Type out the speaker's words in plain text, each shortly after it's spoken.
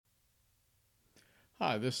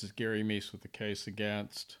Hi, this is Gary Meese with the case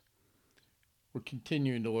against. We're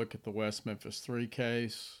continuing to look at the West Memphis 3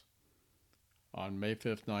 case. On May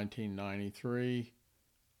 5th, 1993,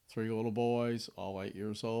 three little boys, all 8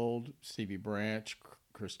 years old, Stevie Branch,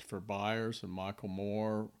 Christopher Byers, and Michael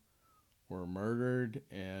Moore, were murdered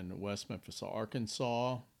in West Memphis,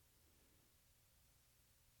 Arkansas.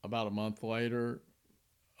 About a month later,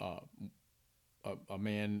 a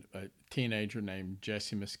teenager named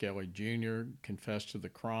Jesse Miskelly Jr. confessed to the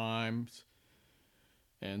crimes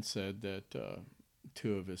and said that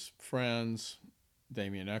two of his friends,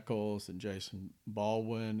 Damian Eccles and Jason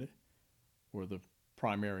Baldwin, were the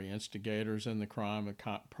primary instigators in the crime, the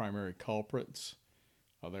primary culprits.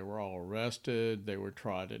 They were all arrested. They were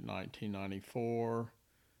tried in 1994.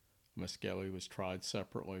 Miskelly was tried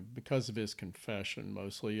separately because of his confession.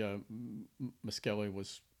 Mostly, Miskelly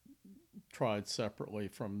was tried separately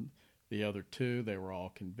from the other two. They were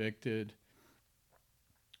all convicted.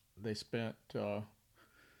 They spent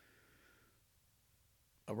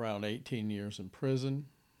around 18 years in prison.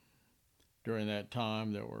 During that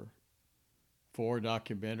time, there were 4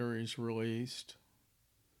 documentaries released.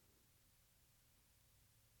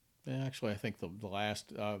 Actually, I think the last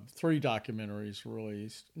 3 documentaries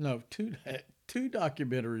released. No, two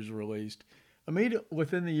documentaries released. Immediately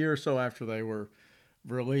within the year or so after they were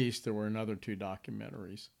released, there were another 2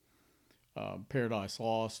 documentaries. Paradise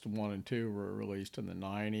Lost 1 and 2 were released in the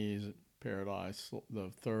 90s.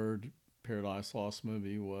 The third Paradise Lost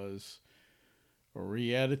movie was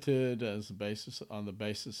re-edited on the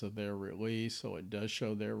basis of their release, so it does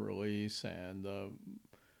show their release, and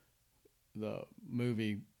the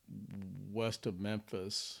movie West of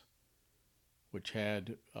Memphis, which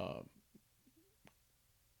had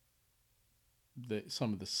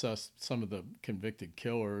some of the convicted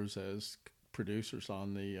killers as producers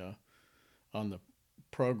on the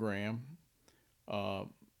program,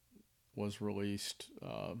 was released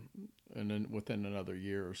and then within another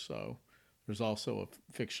year or so. There's also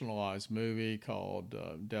a fictionalized movie called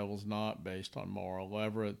Devil's Knot, based on Maura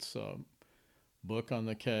Leverett's book on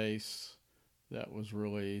the case, that was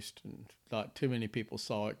released, and not too many people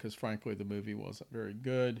saw it because, frankly, the movie wasn't very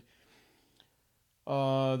good.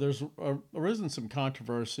 There's arisen some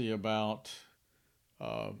controversy about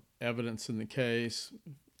evidence in the case,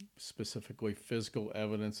 specifically physical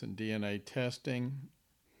evidence and DNA testing.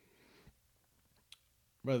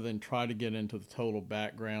 Rather than try to get into the total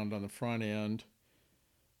background on the front end,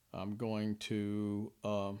 I'm going to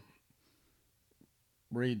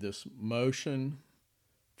read this motion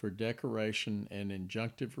for declaration and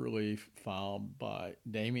injunctive relief filed by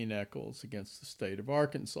Damian Eccles against the state of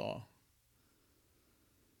Arkansas.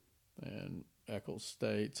 And Eccles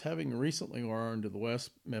states, having recently learned of the West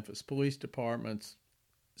Memphis Police Department's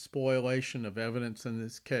spoliation of evidence in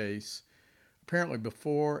this case, apparently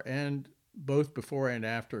both before and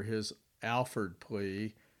after his Alford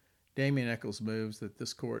plea, Damian Eccles moves that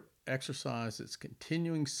this court exercise its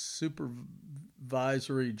continuing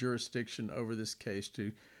supervisory jurisdiction over this case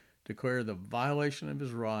to declare the violation of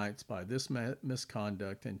his rights by this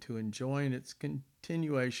misconduct and to enjoin its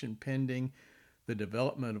continuation pending the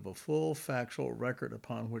development of a full factual record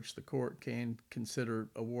upon which the court can consider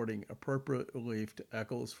awarding appropriate relief to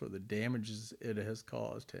Eccles for the damages it has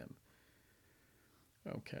caused him.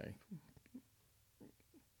 Okay.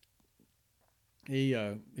 He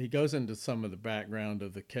goes into some of the background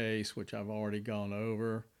of the case, which I've already gone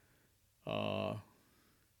over. Highly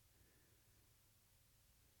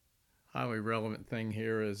relevant thing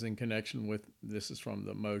here is in connection with, this is from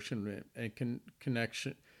the motion,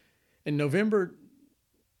 connection. In November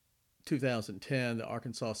 2010, the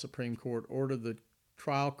Arkansas Supreme Court ordered the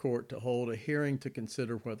trial court to hold a hearing to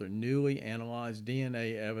consider whether newly analyzed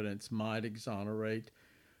DNA evidence might exonerate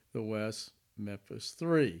the West Memphis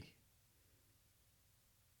 3.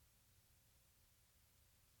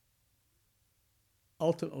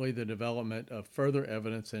 Ultimately, the development of further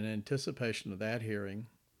evidence in anticipation of that hearing,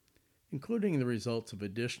 including the results of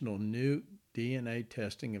additional new DNA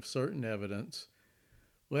testing of certain evidence,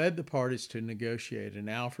 led the parties to negotiate an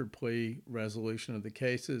Alford plea resolution of the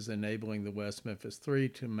cases, enabling the West Memphis 3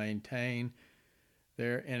 to maintain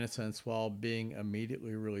their innocence while being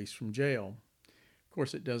immediately released from jail. Of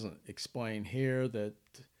course, it doesn't explain here that,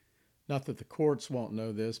 not that the courts won't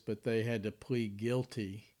know this, but they had to plead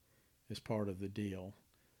guilty as part of the deal.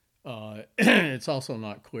 It's also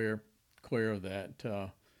not clear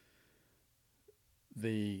that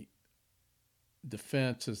the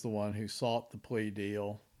defense is the one who sought the plea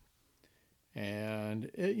deal, and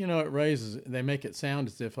they make it sound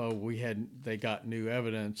as if they got new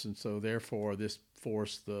evidence, and so therefore this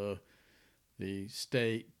forced the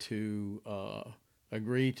state to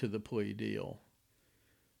agree to the plea deal.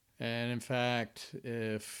 And in fact,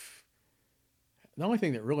 if the only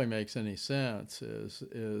thing that really makes any sense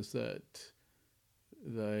is that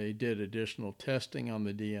they did additional testing on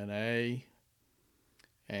the DNA,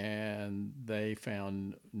 and they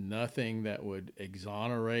found nothing that would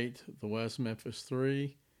exonerate the West Memphis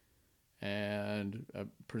Three, and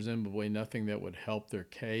presumably nothing that would help their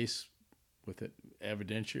case with an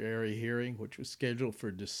evidentiary hearing, which was scheduled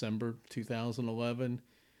for December 2011.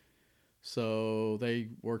 So they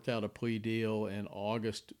worked out a plea deal in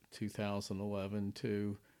August 2011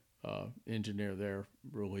 to engineer their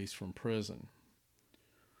release from prison.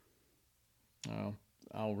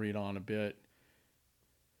 I'll read on a bit.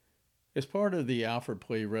 As part of the Alford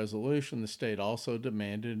plea resolution, the state also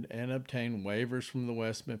demanded and obtained waivers from the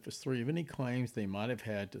West Memphis Three of any claims they might have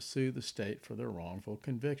had to sue the state for their wrongful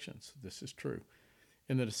convictions. This is true.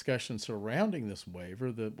 In the discussion surrounding this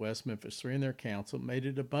waiver, the West Memphis Three and their counsel made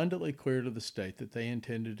it abundantly clear to the state that they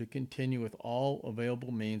intended to continue with all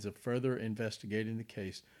available means of further investigating the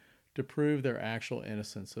case to prove their actual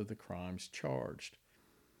innocence of the crimes charged.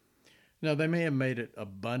 Now, they may have made it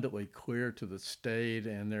abundantly clear to the state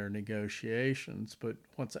and their negotiations, but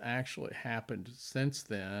what's actually happened since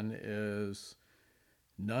then is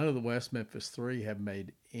none of the West Memphis Three have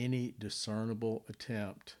made any discernible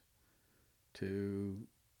attempt to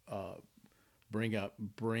bring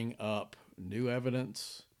up new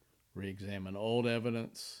evidence, re-examine old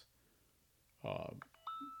evidence,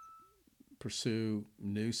 pursue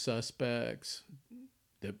new suspects,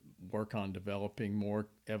 that work on developing more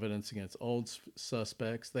evidence against old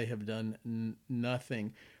suspects. They have done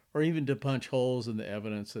nothing, or even to punch holes in the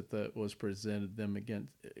evidence that was presented them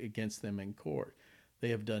against them in court. They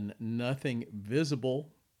have done nothing visible,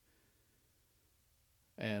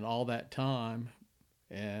 and all that time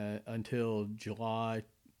until July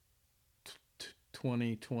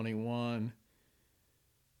 2021,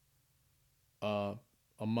 a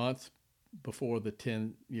month before the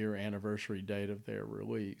 10-year anniversary date of their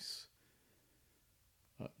release.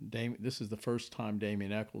 This is the first time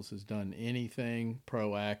Damien Echols has done anything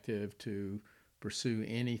proactive to pursue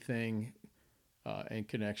anything in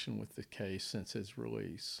connection with the case since his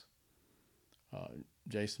release.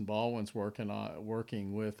 Jason Baldwin's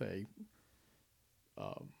working with a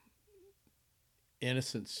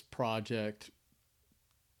Innocence Project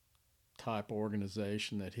type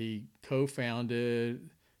organization that he co-founded.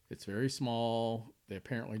 It's very small. They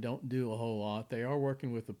apparently don't do a whole lot. They are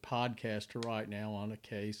working with a podcaster right now on a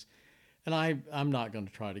case. And I'm not going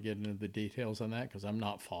to try to get into the details on that because I'm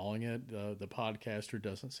not following it. The podcaster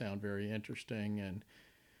doesn't sound very interesting, and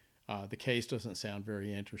the case doesn't sound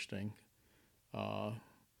very interesting.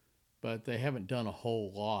 But they haven't done a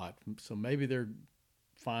whole lot. So maybe they're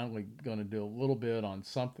finally going to do a little bit on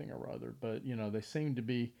something or other. But, they seem to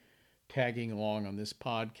be tagging along on this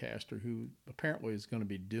podcaster who apparently is going to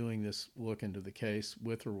be doing this look into the case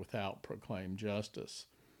with or without Proclaim Justice.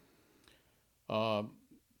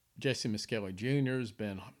 Jesse Miskelly Jr. has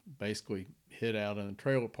been basically hid out in a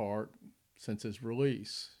trailer park since his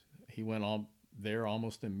release. He went on there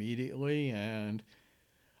almost immediately, and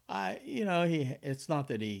it's not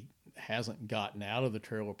that he hasn't gotten out of the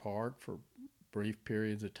trailer park for brief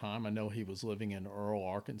periods of time. I know he was living in Earl,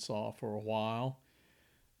 Arkansas for a while,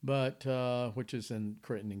 but which is in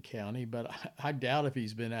Crittenden County. But I doubt if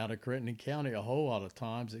he's been out of Crittenden County a whole lot of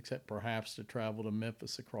times, except perhaps to travel to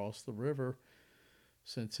Memphis across the river.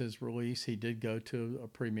 Since his release, he did go to a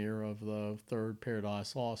premiere of the third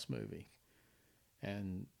Paradise Lost movie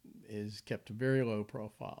and is kept a very low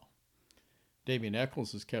profile. Damien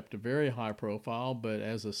Echols has kept a very high profile, but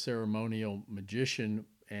as a ceremonial magician,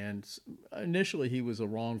 and initially he was a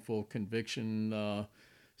wrongful conviction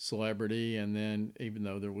celebrity, and then even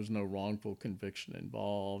though there was no wrongful conviction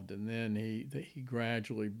involved, and then he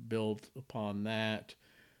gradually built upon that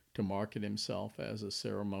to market himself as a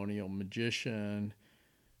ceremonial magician,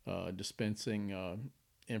 dispensing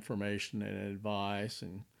information and advice,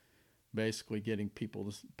 and basically getting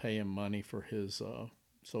people to pay him money for his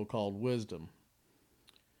so-called wisdom.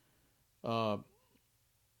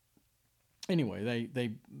 Anyway, they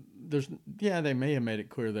may have made it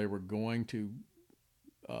clear they were going to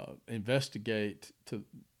investigate to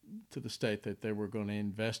the state that they were going to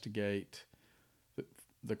investigate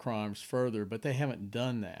the crimes further, but they haven't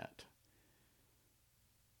done that.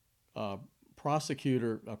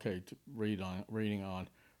 Reading on.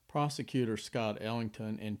 Prosecutor Scott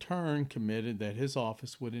Ellington, in turn, committed that his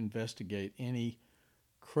office would investigate any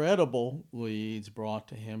credible leads brought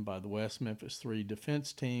to him by the West Memphis Three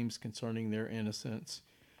defense teams concerning their innocence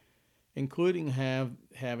including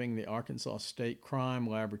having the Arkansas State Crime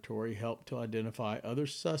Laboratory help to identify other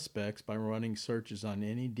suspects by running searches on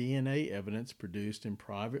any DNA evidence produced in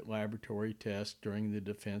private laboratory tests during the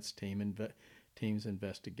defense team's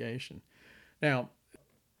investigation. Now,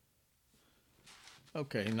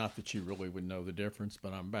 okay, not that you really would know the difference,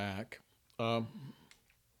 but I'm back.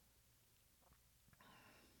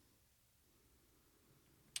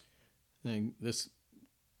 Then this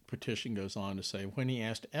petition goes on to say, when he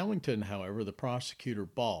asked Ellington, however, the prosecutor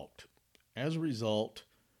balked. As a result,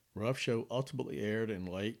 Rough Show ultimately aired in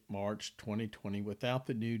late March 2020 without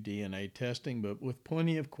the new DNA testing, but with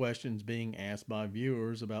plenty of questions being asked by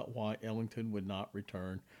viewers about why Ellington would not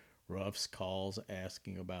return Ruff's calls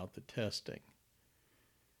asking about the testing.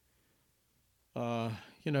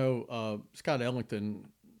 Scott Ellington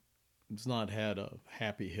has not had a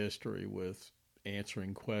happy history with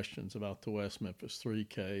answering questions about the West Memphis 3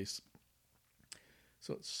 case.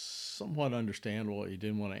 So it's somewhat understandable he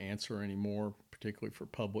didn't want to answer anymore, particularly for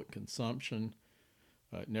public consumption.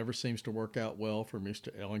 It never seems to work out well for Mr.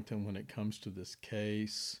 Ellington when it comes to this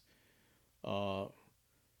case. But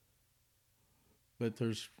there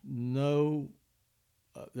was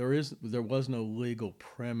no legal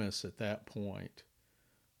premise at that point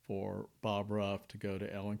for Bob Ruff to go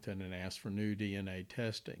to Ellington and ask for new DNA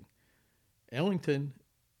testing. Ellington,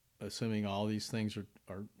 assuming all these things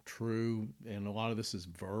are true, and a lot of this is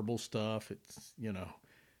verbal stuff, it's,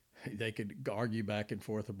 they could argue back and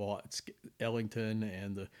forth about Ellington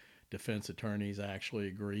and the defense attorneys actually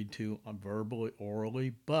agreed to verbally,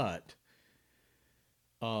 orally, but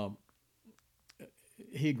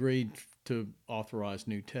he agreed to authorize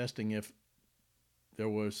new testing if there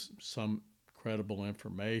was some credible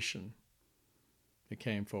information that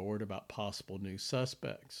came forward about possible new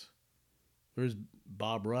suspects. Whereas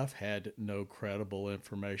Bob Ruff had no credible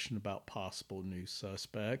information about possible new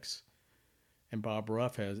suspects, and Bob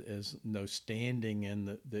Ruff has no standing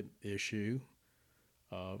in the issue.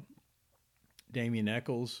 Damian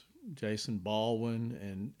Eccles, Jason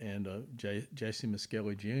Baldwin, and Jesse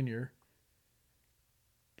Miskelly Jr.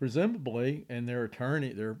 presumably, and their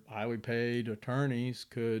highly paid attorneys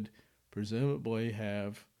could presumably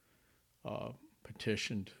have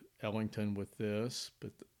petitioned Ellington with this,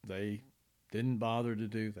 but they didn't bother to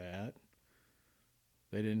do that.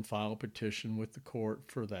 They didn't file a petition with the court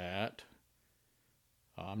for that.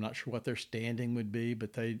 I'm not sure what their standing would be,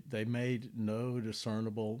 but they made no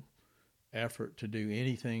discernible effort to do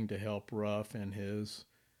anything to help Ruff in his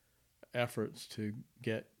efforts to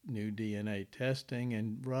get new DNA testing,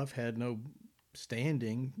 and Ruff had no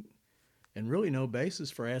standing and really no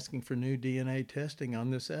basis for asking for new DNA testing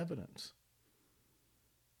on this evidence.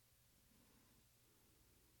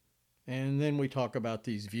 And then we talk about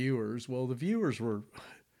these viewers. Well, the viewers were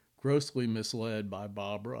grossly misled by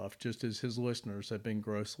Bob Ruff, just as his listeners have been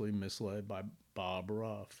grossly misled by Bob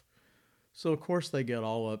Ruff. So, of course, they get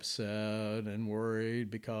all upset and worried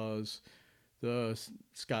because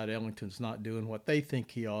Scott Ellington's not doing what they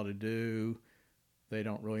think he ought to do. They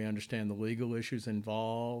don't really understand the legal issues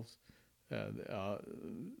involved.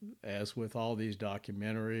 As with all these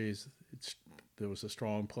documentaries, there was a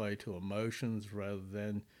strong play to emotions rather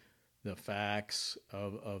than the facts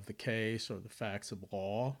of the case or the facts of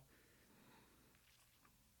law.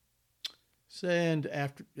 And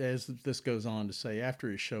as this goes on to say, after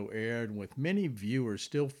his show aired, with many viewers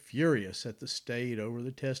still furious at the state over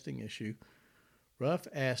the testing issue, Ruff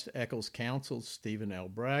asked Eccles' counsel, Stephen L.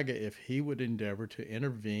 Braga, if he would endeavor to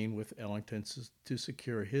intervene with Ellington to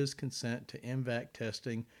secure his consent to MVAC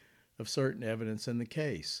testing of certain evidence in the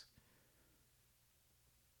case.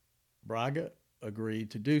 Braga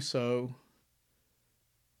agreed to do so.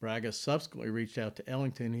 Braga subsequently reached out to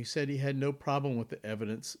Ellington. He said he had no problem with the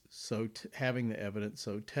evidence, having the evidence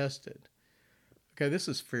so tested. Okay, this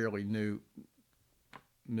is fairly new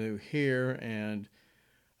here, and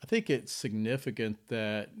I think it's significant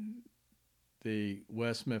that the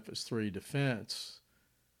West Memphis 3 defense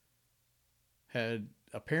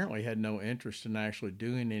apparently had no interest in actually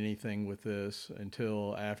doing anything with this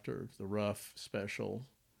until after the Ruff special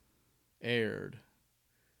aired.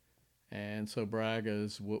 And so Braga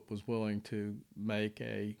was willing to make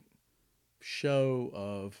a show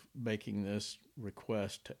of making this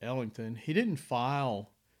request to Ellington. He didn't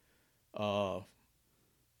file,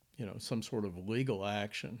 some sort of legal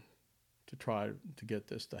action to try to get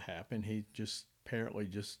this to happen. He apparently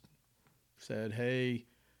said, hey,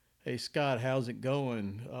 Scott, how's it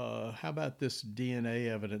going? How about this DNA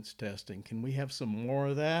evidence testing? Can we have some more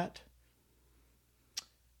of that?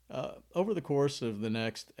 Over the course of the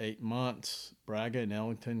next 8 months, Braga and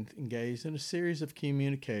Ellington engaged in a series of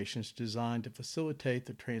communications designed to facilitate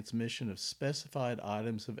the transmission of specified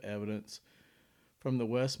items of evidence from the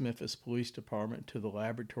West Memphis Police Department to the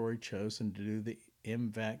laboratory chosen to do the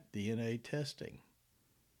MVAC DNA testing.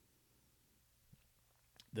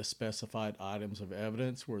 The specified items of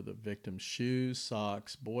evidence were the victim's shoes,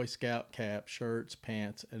 socks, Boy Scout cap, shirts,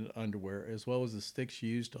 pants, and underwear, as well as the sticks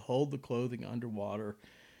used to hold the clothing underwater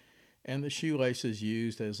and the shoelaces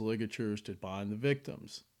used as ligatures to bind the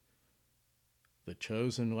victims. The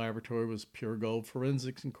chosen laboratory was Pure Gold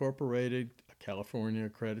Forensics Incorporated, a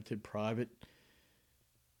California-accredited private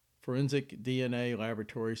forensic DNA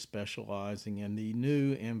laboratory specializing in the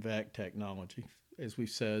new MVAC technology. As we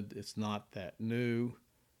said, it's not that new.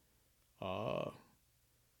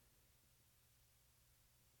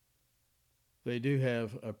 They do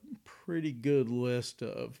have a pretty good list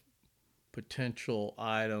of potential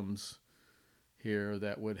items here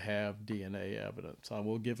that would have DNA evidence. I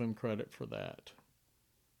will give them credit for that.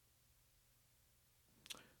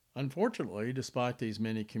 Unfortunately, despite these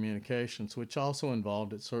many communications, which also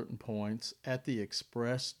involved at certain points, at the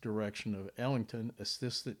express direction of Ellington,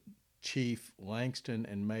 Assistant Chief Langston,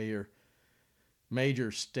 and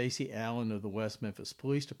Major Stacy Allen of the West Memphis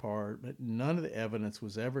Police Department, none of the evidence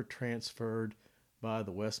was ever transferred by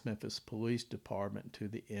the West Memphis Police Department to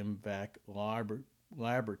the MVAC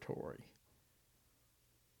laboratory.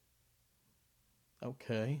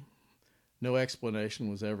 Okay. No explanation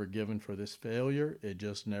was ever given for this failure. It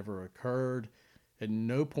just never occurred. At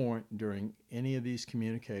no point during any of these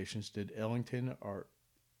communications did Ellington or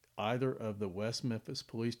either of the West Memphis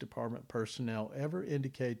Police Department personnel ever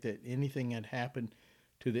indicate that anything had happened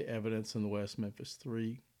to the evidence in the West Memphis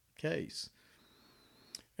 3 case.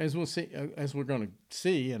 As we're going to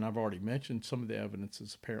see, and I've already mentioned, some of the evidence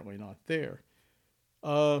is apparently not there.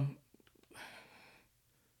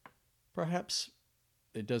 Perhaps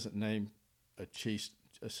it doesn't name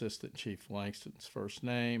Assistant Chief Langston's first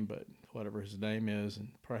name, but whatever his name is, and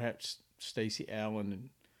perhaps Stacy Allen and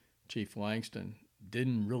Chief Langston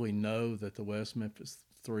didn't really know that the West Memphis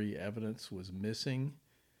 3 evidence was missing.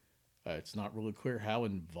 It's not really clear how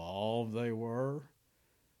involved they were.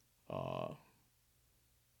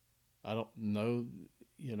 I don't know,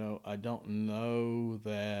 I don't know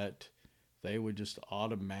that they would just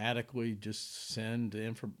automatically just send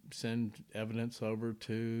evidence over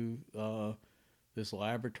to this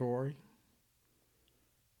laboratory.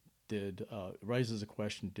 Raises a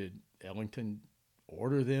question, did Ellington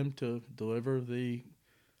order them to deliver the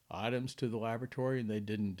items to the laboratory and they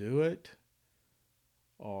didn't do it?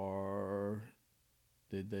 Or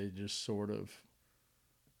did they just sort of,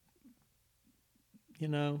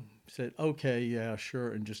 said, okay, yeah,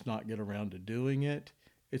 sure, and just not get around to doing it?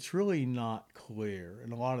 It's really not clear,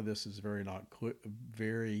 and a lot of this is very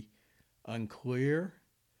unclear.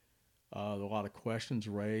 A lot of questions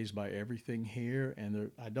raised by everything here, and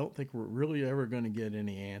I don't think we're really ever going to get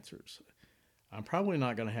any answers. I'm probably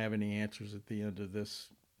not going to have any answers at the end of this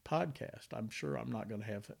podcast. I'm sure I'm not going to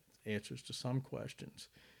have answers to some questions.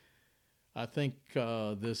 I think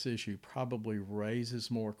this issue probably raises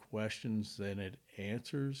more questions than it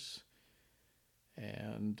answers.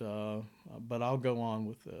 But I'll go on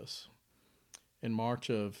with this. In March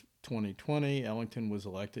of 2020, Ellington was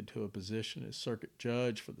elected to a position as circuit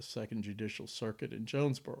judge for the 2nd Judicial Circuit in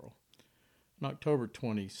Jonesboro. On October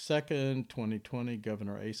 22nd, 2020,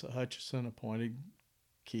 Governor Asa Hutchinson appointed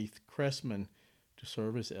Keith Cressman to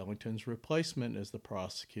serve as Ellington's replacement as the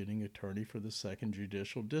prosecuting attorney for the 2nd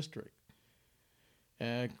Judicial District.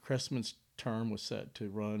 Cressman's term was set to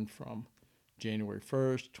run from January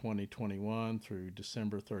 1st, 2021 through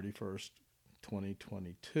December 31st,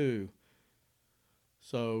 2022.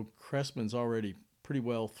 So Cressman's already pretty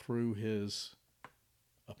well through his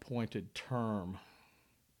appointed term.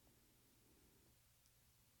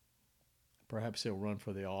 Perhaps he'll run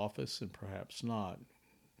for the office and perhaps not.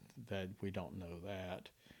 That we don't know that.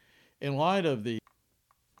 In light of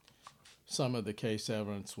some of the case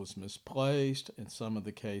evidence was misplaced, and some of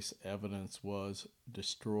the case evidence was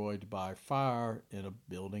destroyed by fire in a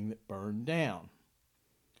building that burned down.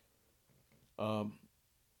 I'm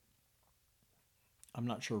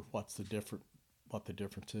not sure what the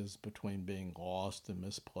difference is between being lost and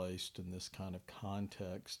misplaced in this kind of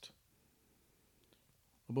context.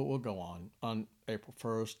 But we'll go on. On April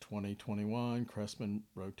 1st, 2021, Cressman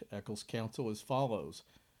wrote to Eccles Counsel as follows.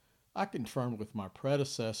 I confirmed with my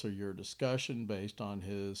predecessor your discussion. Based on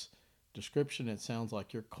his description, it sounds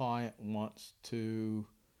like your client wants to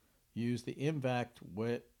use the MVAC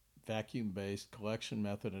wet vacuum-based collection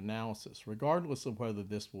method analysis. Regardless of whether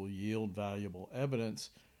this will yield valuable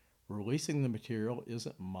evidence, Releasing the material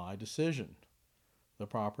isn't my decision. The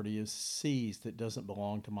property is seized. It doesn't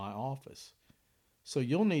belong to my office. So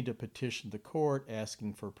you'll need to petition the court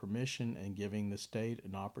asking for permission and giving the state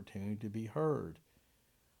an opportunity to be heard.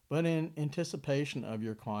 But in anticipation of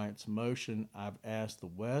your client's motion, I've asked the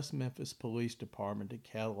West Memphis Police Department to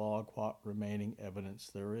catalog what remaining evidence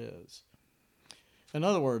there is. In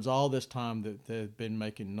other words, all this time that they've been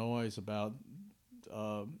making noise about,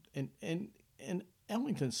 and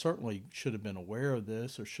Ellington certainly should have been aware of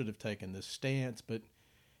this or should have taken this stance, but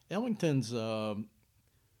Ellington's,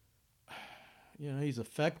 he's a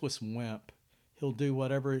feckless wimp. He'll do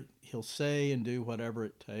whatever, he'll say and do whatever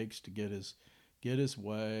it takes to get his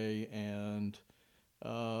way, and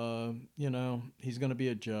he's going to be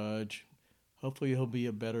a judge. Hopefully he'll be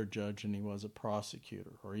a better judge than he was a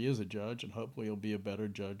prosecutor, or he is a judge, and hopefully he'll be a better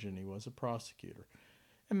judge than he was a prosecutor.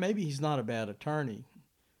 And maybe he's not a bad attorney.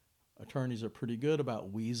 Attorneys are pretty good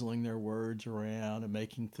about weaseling their words around and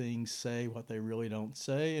making things say what they really don't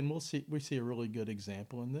say, and we see a really good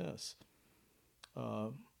example in this.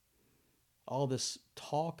 All this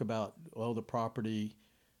talk about the property,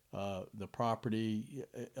 up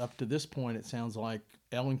to this point, it sounds like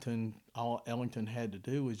all Ellington had to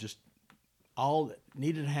do was just, all that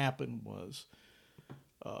needed to happen was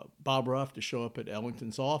Bob Ruff to show up at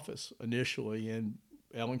Ellington's office initially, and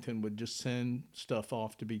Ellington would just send stuff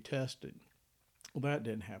off to be tested. Well, that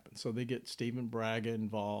didn't happen. So they get Stephen Braga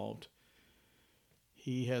involved.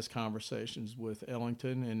 He has conversations with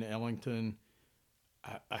Ellington, and Ellington,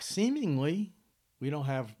 seemingly,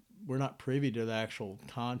 we're not privy to the actual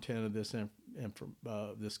content of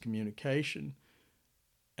this communication.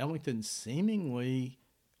 Ellington seemingly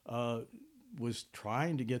was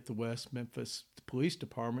trying to get the West Memphis Police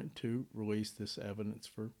Department to release this evidence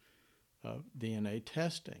for DNA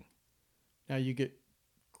testing. Now you get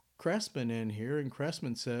Cressman in here, and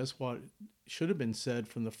Cressman says what should have been said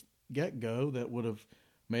from the get-go that would have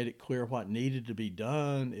made it clear what needed to be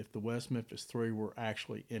done if the West Memphis 3 were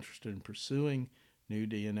actually interested in pursuing new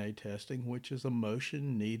DNA testing, which is a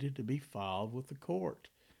motion needed to be filed with the court.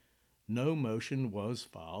 No motion was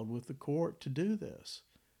filed with the court to do this.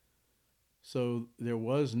 So it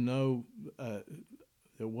was not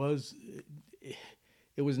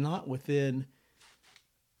within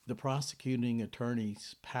the prosecuting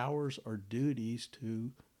attorney's powers or duties to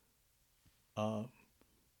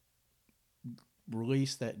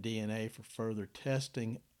release that DNA for further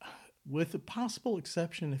testing, with the possible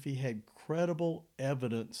exception if he had credible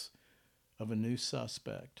evidence of a new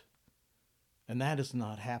suspect. And that has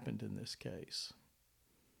not happened in this case.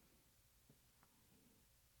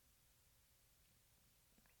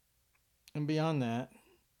 And beyond that,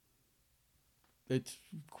 it's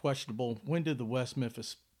questionable, when did the West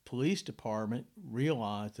Memphis Police Department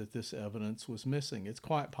realize that this evidence was missing? It's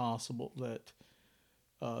quite possible that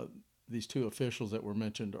these two officials that were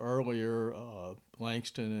mentioned earlier,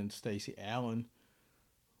 Langston and Stacy Allen,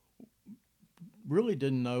 really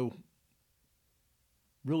didn't know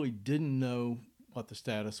what the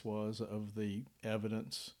status was of the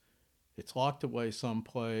evidence. It's locked away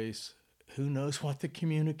someplace. Who knows what the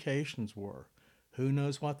communications were? Who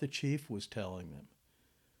knows what the chief was telling them?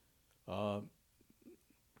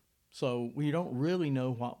 So we don't really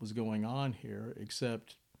know what was going on here,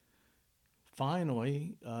 except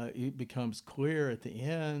finally it becomes clear at the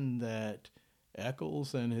end that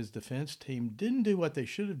Eccles and his defense team didn't do what they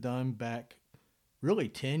should have done back really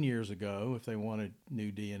 10 years ago if they wanted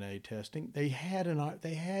new DNA testing. They had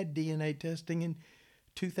DNA testing in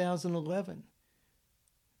 2011.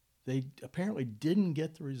 They apparently didn't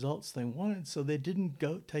get the results they wanted, so they didn't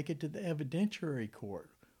go take it to the evidentiary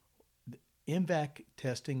court. The MVAC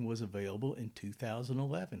testing was available in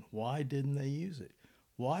 2011. Why didn't they use it?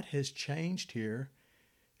 What has changed here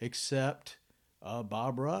except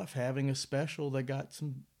Bob Ruff having a special that got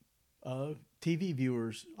some TV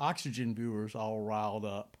viewers, Oxygen viewers, all riled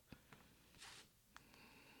up?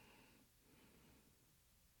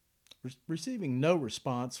 Receiving no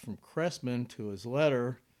response from Cressman to his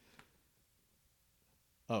letter.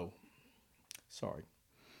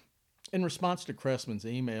 In response to Cressman's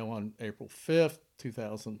email on April 5th,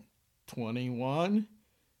 2021,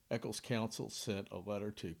 Eccles' counsel sent a letter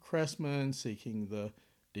to Cressman seeking the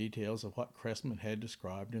details of what Cressman had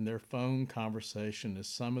described in their phone conversation as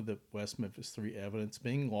some of the West Memphis 3 evidence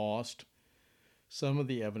being lost, some of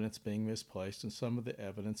the evidence being misplaced, and some of the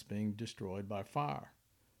evidence being destroyed by fire.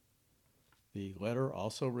 The letter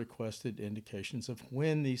also requested indications of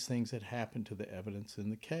when these things had happened to the evidence in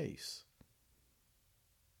the case.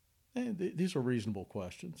 And these are reasonable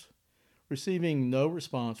questions. Receiving no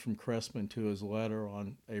response from Cressman to his letter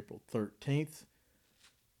on April 13th,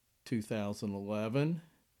 2011,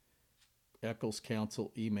 Eccles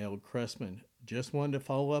counsel emailed Cressman, "Just wanted to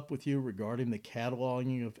follow up with you regarding the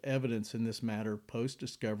cataloging of evidence in this matter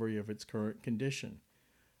post-discovery of its current condition.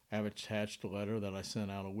 I have attached a letter that I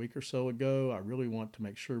sent out a week or so ago. I really want to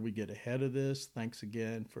make sure we get ahead of this. Thanks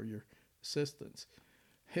again for your assistance."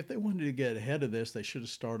 If they wanted to get ahead of this, they should have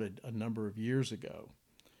started a number of years ago.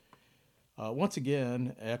 Once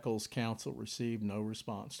again, Eccles' counsel received no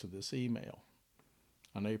response to this email.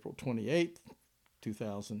 On April 28th,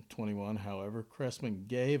 2021, however, Cressman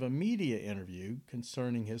gave a media interview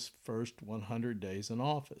concerning his first 100 days in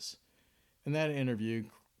office. In that interview,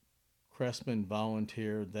 Cressman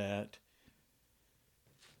volunteered that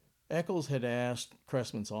Eccles had asked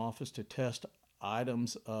Cressman's office to test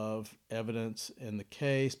items of evidence in the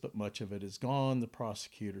case, but much of it is gone. The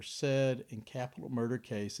prosecutor said, in capital murder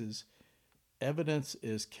cases, evidence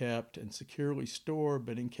is kept and securely stored,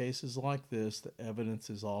 but in cases like this, the evidence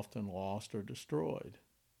is often lost or destroyed.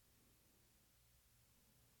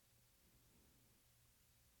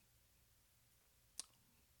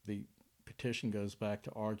 The petition goes back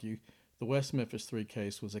to argue the West Memphis 3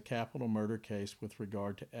 case was a capital murder case with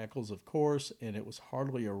regard to Eccles, of course, and it was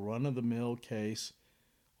hardly a run-of-the-mill case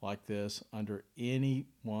like this under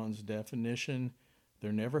anyone's definition.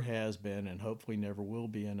 There never has been and hopefully never will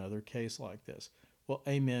be another case like this. Well,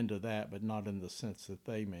 amen to that, but not in the sense that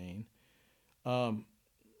they mean.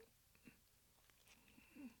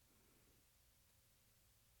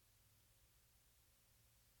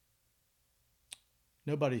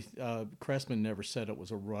 Cressman never said it was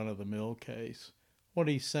a run-of-the-mill case. What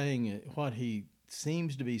he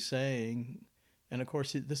seems to be saying, and of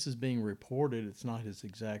course this is being reported, it's not his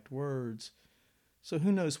exact words, so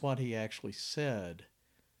who knows what he actually said.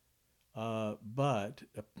 But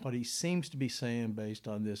what he seems to be saying based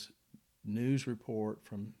on this news report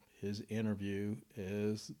from his interview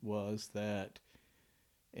was that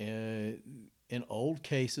in old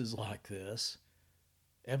cases like this,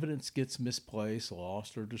 evidence gets misplaced,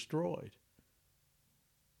 lost, or destroyed.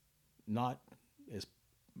 Not as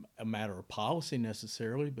a matter of policy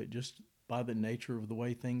necessarily, but just by the nature of the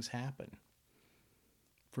way things happen.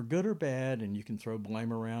 For good or bad, and you can throw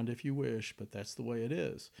blame around if you wish, but that's the way it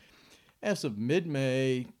is. As of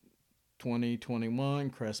mid-May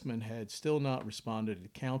 2021, Cressman had still not responded to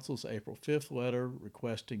counsel's April 5th letter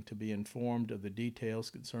requesting to be informed of the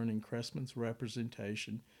details concerning Cressman's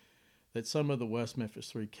representation that some of the West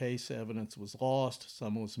Memphis 3 case evidence was lost,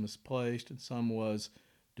 some was misplaced, and some was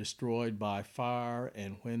destroyed by fire,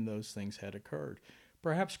 and when those things had occurred.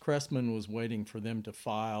 Perhaps Cressman was waiting for them to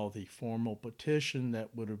file the formal petition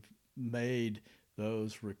that would have made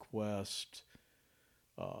those requests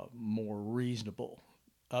more reasonable.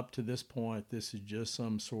 Up to this point, this is just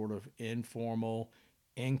some sort of informal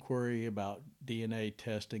inquiry about DNA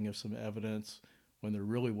testing of some evidence when there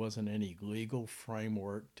really wasn't any legal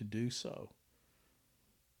framework to do so.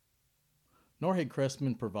 Nor had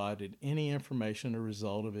Cressman provided any information as a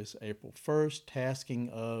result of his April 1st tasking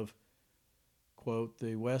of, quote,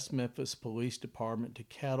 the West Memphis Police Department to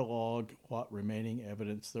catalog what remaining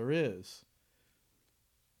evidence there is.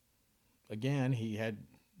 Again,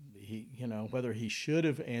 whether he should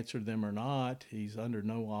have answered them or not, he's under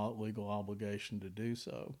no legal obligation to do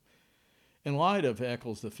so. In light of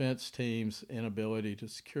Eccles' defense team's inability to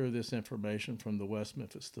secure this information from the West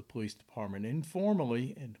Memphis Police Department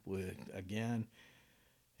informally, and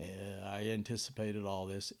I anticipated all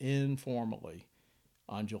this informally.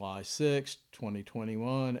 On July 6,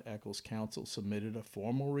 2021, Eccles' counsel submitted a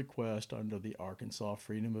formal request under the Arkansas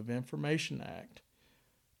Freedom of Information Act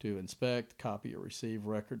to inspect, copy, or receive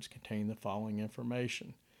records containing the following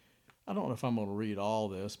information. I don't know if I'm going to read all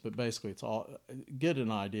this, but basically it's all, get an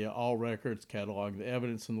idea, all records cataloging the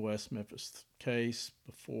evidence in the West Memphis case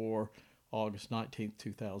before August 19,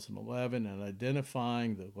 2011, and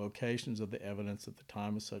identifying the locations of the evidence at the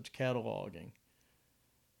time of such cataloging.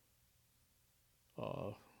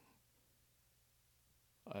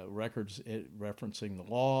 Records referencing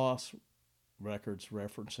the loss, records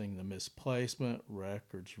referencing the misplacement,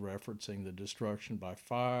 records referencing the destruction by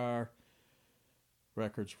fire,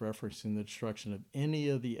 records referencing the destruction of any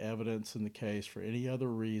of the evidence in the case for any other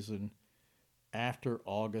reason after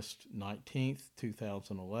August 19th,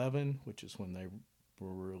 2011, which is when they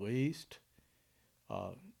were released.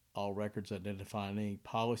 All records identifying any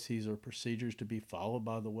policies or procedures to be followed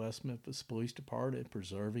by the West Memphis Police Department in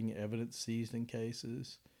preserving evidence seized in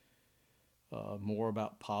cases. More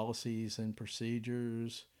about policies and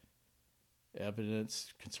procedures.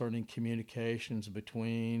 Evidence concerning communications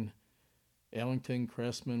between Ellington,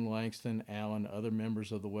 Cressman, Langston, Allen, other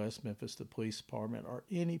members of the West Memphis Police Department, or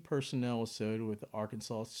any personnel associated with the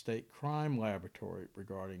Arkansas State Crime Laboratory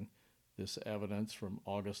regarding this evidence from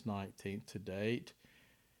August 19th to date,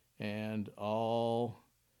 and all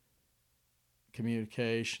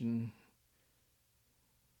communication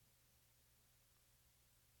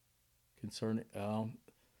concerning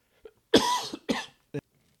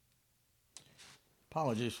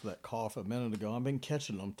apologies for that cough a minute ago. I've been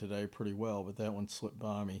catching them today pretty well, but that one slipped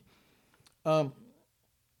by me. After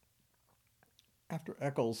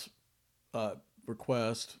Eccles'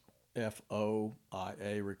 request,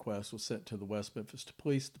 FOIA request, was sent to the West Memphis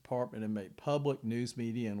Police Department and made public, news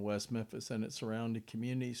media in West Memphis and its surrounding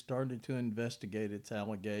community started to investigate its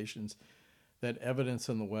allegations that evidence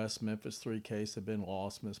in the West Memphis 3 case had been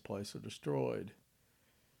lost, misplaced, or destroyed.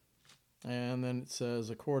 And then it says,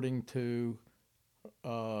 according to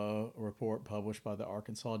a report published by the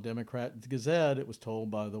Arkansas Democrat Gazette, it was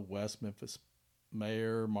told by the West Memphis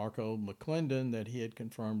Mayor Marco McClendon that he had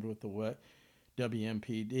confirmed with the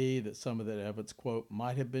WMPD that some of that evidence, quote,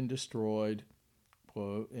 might have been destroyed,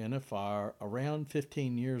 quote, in a fire around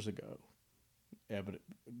 15 years ago.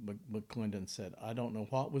 McClendon said, I don't know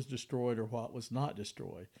what was destroyed or what was not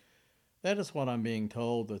destroyed. That is what I'm being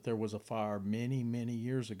told, that there was a fire many, many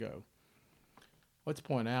years ago. Let's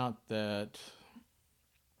point out that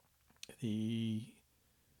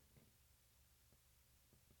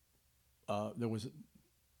there was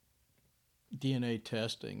DNA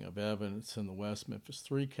testing of evidence in the West Memphis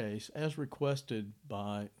 3 case as requested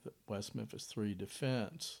by the West Memphis 3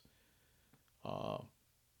 defense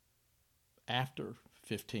after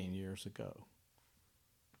 15 years ago,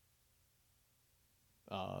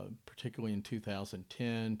 particularly in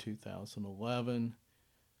 2010, 2011.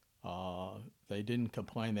 They didn't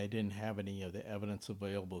complain they didn't have any of the evidence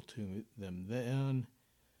available to them then.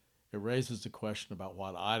 It raises the question about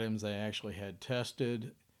what items they actually had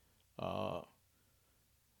tested.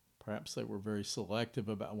 Perhaps they were very selective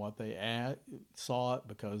about what they sought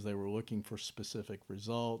because they were looking for specific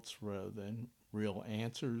results rather than real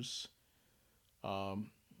answers.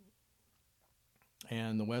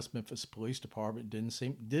 And the West Memphis Police Department did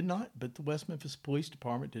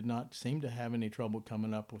not seem to have any trouble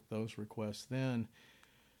coming up with those requests then.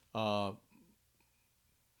 I've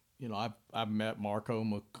met Marco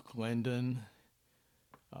McClendon.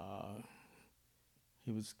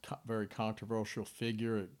 He was a very controversial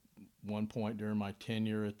figure at one point during my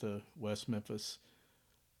tenure at the West Memphis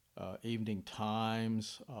Evening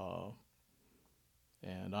Times,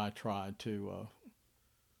 and I tried to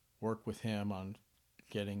work with him on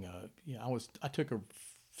getting I took a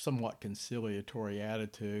somewhat conciliatory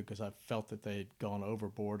attitude because I felt that they had gone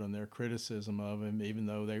overboard on their criticism of him, even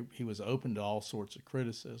though he was open to all sorts of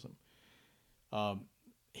criticism. If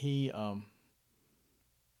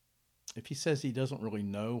he says he doesn't really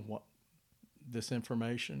know what this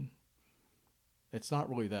information, it's not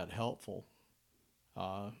really that helpful.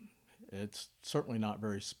 It's certainly not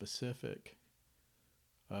very specific.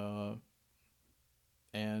 And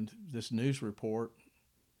this news report,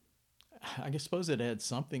 I suppose it adds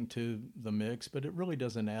something to the mix, but it really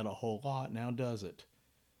doesn't add a whole lot now, does it?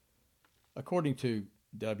 According to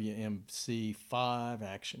WMC5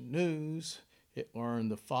 Action News, it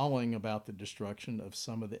learned the following about the destruction of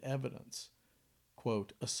some of the evidence.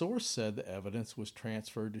 Quote, a source said the evidence was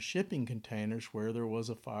transferred to shipping containers where there was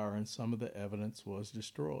a fire and some of the evidence was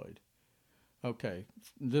destroyed. Okay,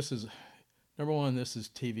 this is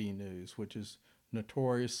TV news, which is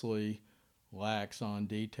notoriously lax on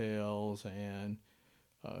details and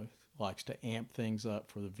likes to amp things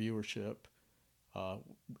up for the viewership.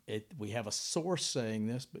 We have a source saying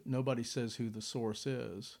this, but nobody says who the source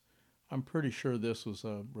is. I'm pretty sure this was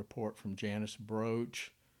a report from Janice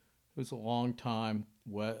Broach, who's a longtime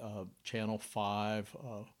Channel 5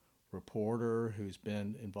 reporter who's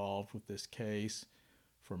been involved with this case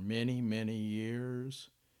for many, many years.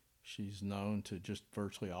 She's known to just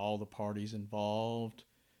virtually all the parties involved.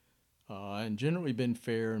 And generally been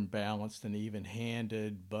fair and balanced and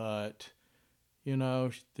even-handed, but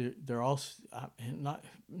they're also not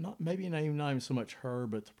even so much her,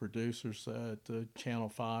 but the producers at the Channel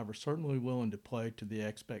 5 are certainly willing to play to the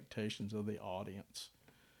expectations of the audience.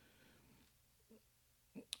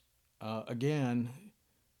 Again,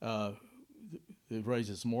 it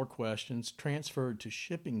raises more questions. Transferred to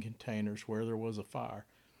shipping containers where there was a fire.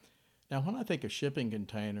 Now, when I think of shipping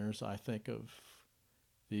containers, I think of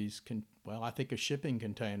shipping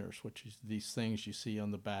containers, which is these things you see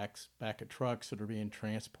on the back of trucks that are being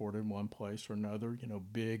transported one place or another,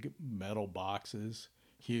 big metal boxes,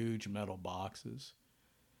 huge metal boxes.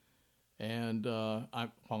 And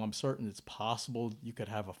while I'm certain it's possible you could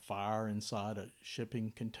have a fire inside a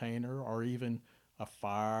shipping container, or even a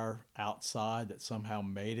fire outside that somehow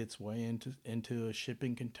made its way into a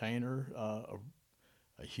shipping container, a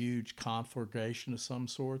huge conflagration of some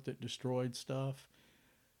sort that destroyed stuff,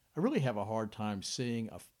 I really have a hard time seeing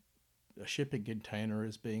a shipping container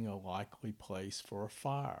as being a likely place for a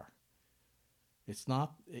fire. It's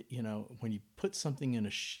not, when you put something in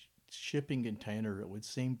a shipping container, it would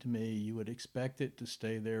seem to me you would expect it to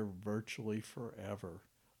stay there virtually forever,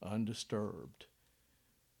 undisturbed.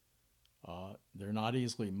 They're not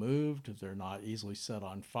easily moved, they're not easily set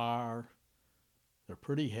on fire. They're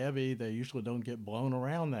pretty heavy. They usually don't get blown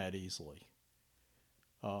around that easily.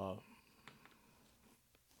 Uh,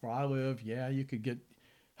 where I live, yeah, you could get.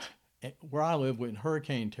 Where I live in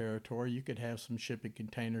hurricane territory, you could have some shipping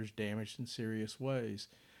containers damaged in serious ways.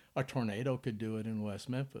 A tornado could do it in West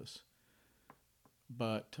Memphis.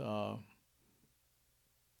 But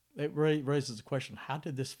it raises the question, how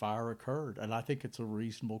did this fire occur? And I think it's a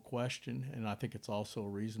reasonable question. And I think it's also a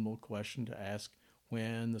reasonable question to ask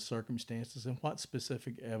when, the circumstances, and what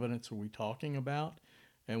specific evidence are we talking about?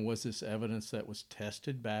 And was this evidence that was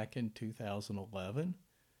tested back in 2011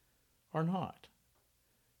 or not?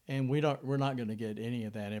 And we're not going to get any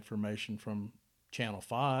of that information from Channel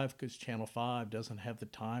 5, because Channel 5 doesn't have the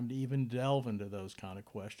time to even delve into those kind of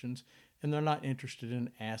questions, and they're not interested in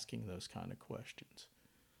asking those kind of questions.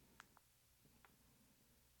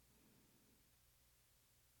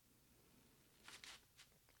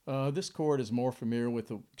 This court is more familiar with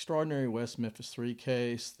the extraordinary West Memphis 3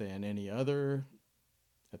 case than any other.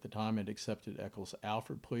 At the time it accepted Eccles'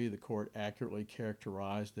 Alford plea, the court accurately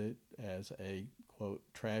characterized it as a, quote,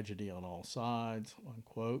 tragedy on all sides,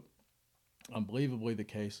 unquote. Unbelievably, the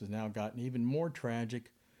case has now gotten even more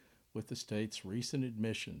tragic with the state's recent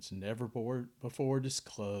admissions, never before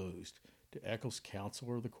disclosed to Eccles' counsel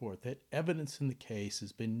or the court, that evidence in the case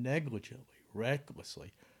has been negligently,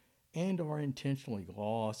 recklessly, and or intentionally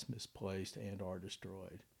lost, misplaced, and or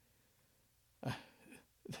destroyed.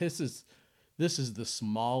 This is the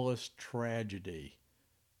smallest tragedy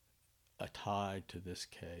tied to this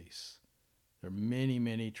case. There are many,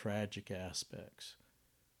 many tragic aspects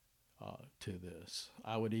to this.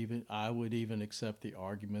 I would even accept the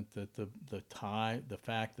argument that the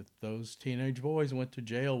fact that those teenage boys went to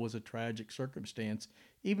jail was a tragic circumstance,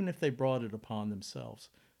 even if they brought it upon themselves.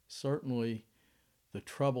 Certainly, the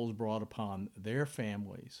troubles brought upon their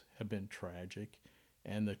families have been tragic,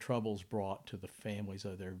 and the troubles brought to the families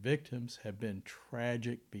of their victims have been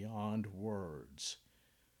tragic beyond words.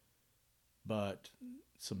 But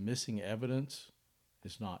some missing evidence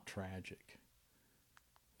is not tragic.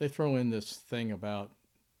 They throw in this thing about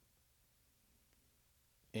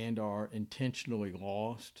and are intentionally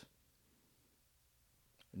lost.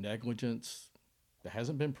 Negligence that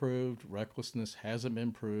hasn't been proved, recklessness hasn't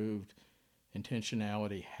been proved,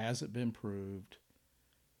 intentionality hasn't been proved.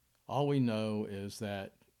 All we know is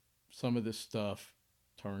that some of this stuff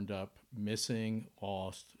turned up missing,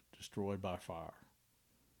 lost, destroyed by fire.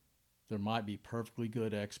 There might be perfectly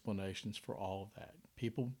good explanations for all of that.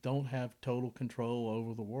 People don't have total control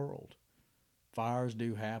over the world. Fires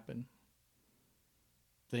do happen.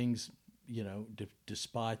 Things,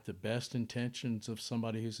 despite the best intentions of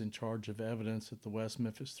somebody who's in charge of evidence at the West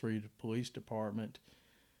Memphis 3 Police Department,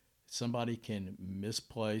 somebody can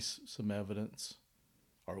misplace some evidence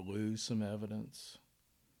or lose some evidence.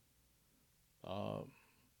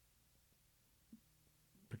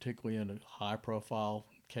 Particularly in a high-profile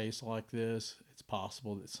case like this, it's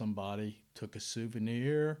possible that somebody took a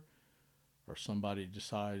souvenir or somebody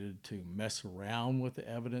decided to mess around with the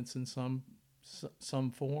evidence in some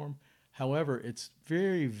form. However, it's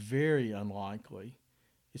very, very unlikely.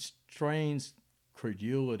 It strains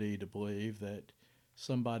credulity to believe that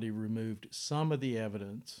somebody removed some of the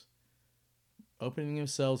evidence, opening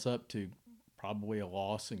themselves up to probably a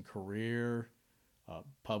loss in career,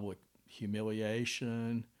 public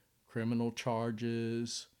humiliation, criminal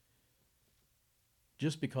charges,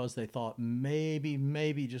 just because they thought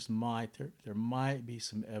maybe just there might be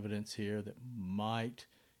some evidence here that might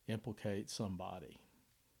implicate somebody.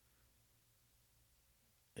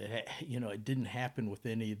 It didn't happen with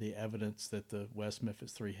any of the evidence that the West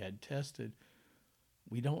Memphis 3 had tested.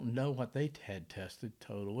 We don't know what they had tested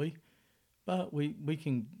totally, but we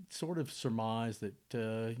can sort of surmise that,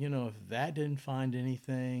 if that didn't find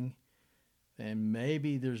anything, then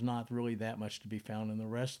maybe there's not really that much to be found in the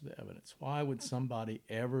rest of the evidence. Why would somebody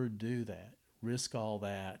ever do that, risk all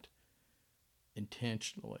that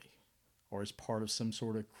intentionally, or as part of some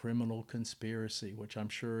sort of criminal conspiracy, which I'm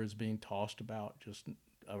sure is being tossed about just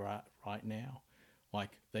right now?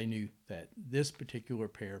 Like they knew that this particular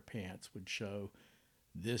pair of pants would show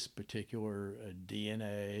this particular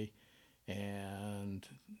DNA, and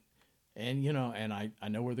I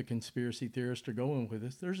know where the conspiracy theorists are going with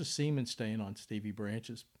this. There's a semen stain on Stevie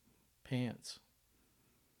Branch's pants.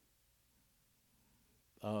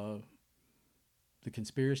 The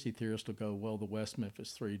conspiracy theorists will go, well, the West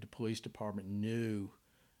Memphis Three, the police department knew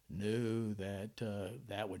that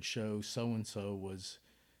that would show so and so was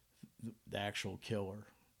the actual killer,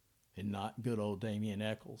 and not good old Damien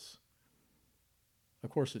Eccles. Of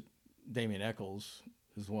course, Damien Eccles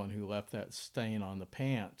is the one who left that stain on the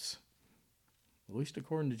pants, at least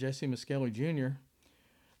according to Jesse Miskelly Jr.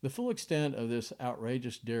 The full extent of this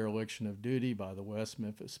outrageous dereliction of duty by the West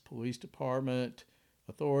Memphis Police Department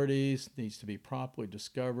authorities needs to be promptly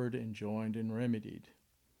discovered, enjoined, and remedied.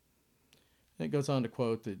 And it goes on to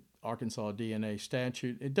quote the Arkansas DNA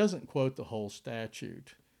statute. It doesn't quote the whole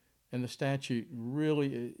statute, and the statute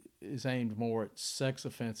really is aimed more at sex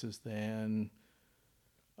offenses than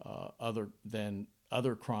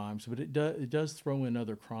other crimes, but it does throw in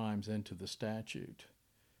other crimes into the statute.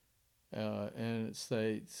 And it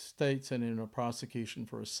states that in a prosecution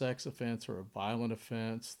for a sex offense or a violent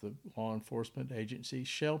offense, the law enforcement agency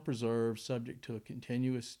shall preserve, subject to a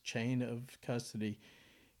continuous chain of custody,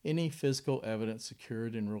 any physical evidence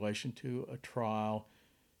secured in relation to a trial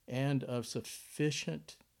and of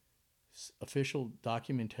sufficient official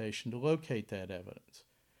documentation to locate that evidence.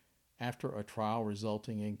 After a trial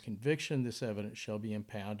resulting in conviction, this evidence shall be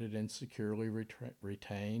impounded and securely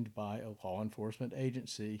retained by a law enforcement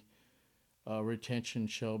agency. Retention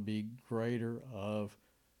shall be greater of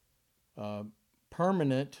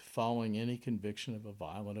permanent following any conviction of a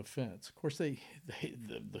violent offense. Of course, the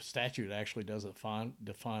statute actually doesn't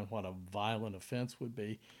define what a violent offense would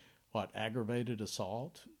be. What aggravated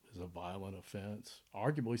assault is a violent offense.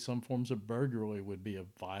 Arguably, some forms of burglary would be a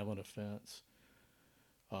violent offense.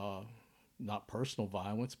 Not personal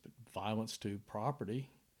violence, but violence to property.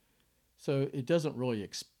 So it doesn't really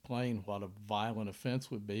explain what a violent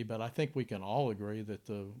offense would be, but I think we can all agree that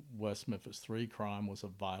the West Memphis 3 crime was a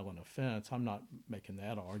violent offense. I'm not making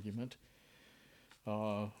that argument.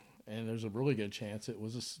 And there's a really good chance it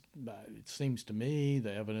was, it seems to me,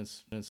 the evidence